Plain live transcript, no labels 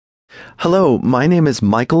Hello, my name is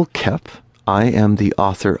Michael Koep. I am the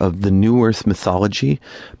author of The New Earth Mythology,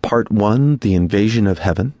 Part 1, The Invasion of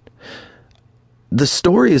Heaven. The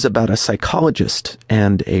story is about a psychologist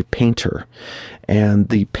and a painter, and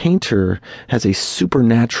the painter has a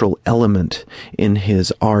supernatural element in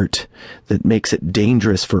his art that makes it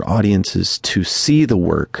dangerous for audiences to see the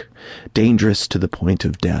work, dangerous to the point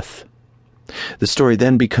of death. The story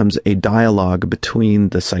then becomes a dialogue between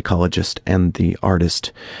the psychologist and the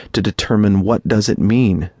artist to determine what does it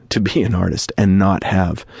mean to be an artist and not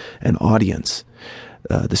have an audience.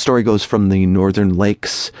 The story goes from the northern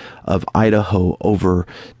lakes of Idaho over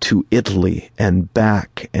to Italy and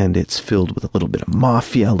back, and it's filled with a little bit of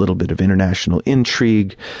mafia, a little bit of international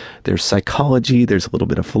intrigue. There's psychology, there's a little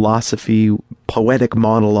bit of philosophy, poetic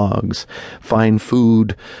monologues, fine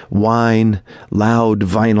food, wine, loud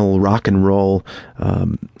vinyl rock and roll,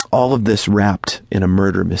 all of this wrapped in a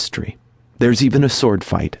murder mystery. There's even a sword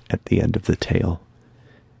fight at the end of the tale.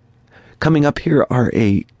 Coming up here are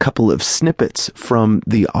a couple of snippets from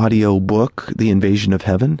the audiobook, The Invasion of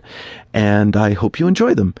Heaven, and I hope you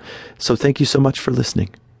enjoy them. So thank you so much for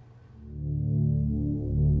listening.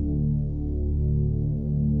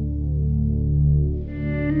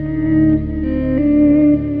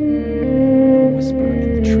 No whisper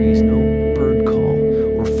in the trees, no bird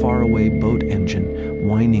call or faraway boat engine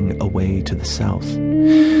whining away to the south.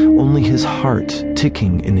 Only his heart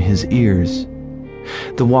ticking in his ears.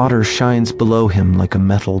 The water shines below him like a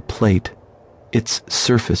metal plate, its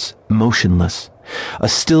surface motionless, a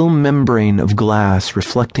still membrane of glass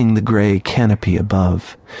reflecting the gray canopy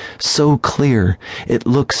above, so clear it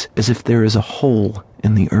looks as if there is a hole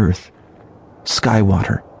in the earth. Sky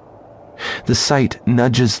water. The sight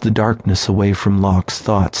nudges the darkness away from Locke's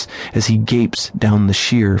thoughts as he gapes down the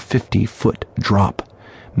sheer 50-foot drop,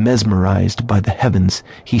 mesmerized by the heavens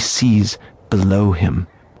he sees below him.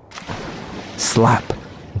 Slap.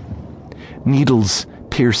 Needles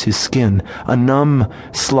pierce his skin, a numb,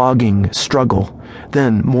 slogging struggle,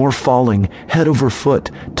 then more falling, head over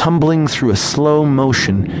foot, tumbling through a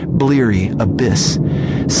slow-motion, bleary abyss.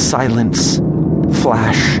 Silence,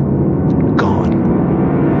 flash, gone.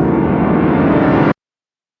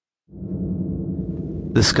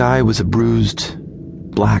 The sky was a bruised,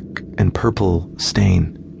 black and purple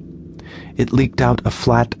stain. It leaked out a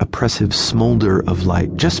flat, oppressive smolder of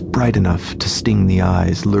light, just bright enough to sting the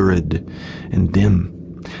eyes, lurid and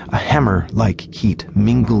dim. A hammer-like heat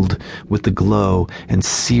mingled with the glow and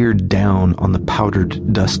seared down on the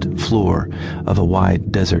powdered dust floor of a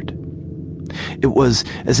wide desert. It was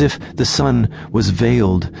as if the sun was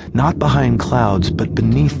veiled, not behind clouds, but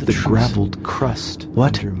beneath the graveled crust.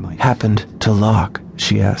 What happened to Locke?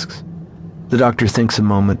 She asks. The doctor thinks a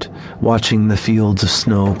moment, watching the fields of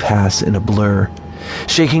snow pass in a blur.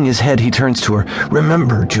 Shaking his head, he turns to her.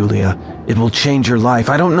 Remember, Julia, it will change your life.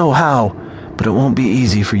 I don't know how, but it won't be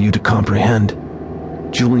easy for you to comprehend.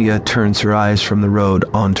 Julia turns her eyes from the road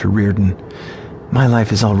onto Reardon. My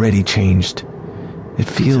life is already changed. It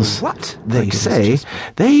feels, what they say,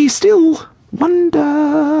 they still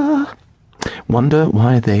wonder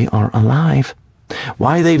why they are alive.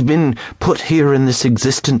 Why they've been put here in this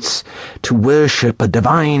existence, to worship a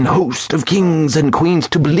divine host of kings and queens,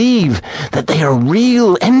 to believe that they are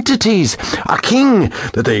real entities, a king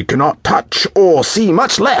that they cannot touch or see,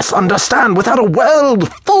 much less understand, without a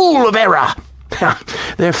world full of error.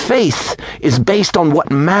 Their faith is based on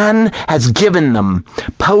what man has given them,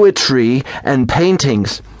 poetry and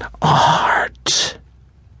paintings, art.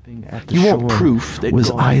 You want proof that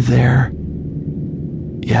was I there?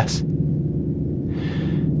 Yes.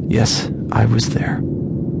 Yes, I was there.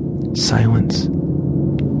 Silence.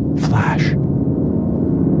 Flash.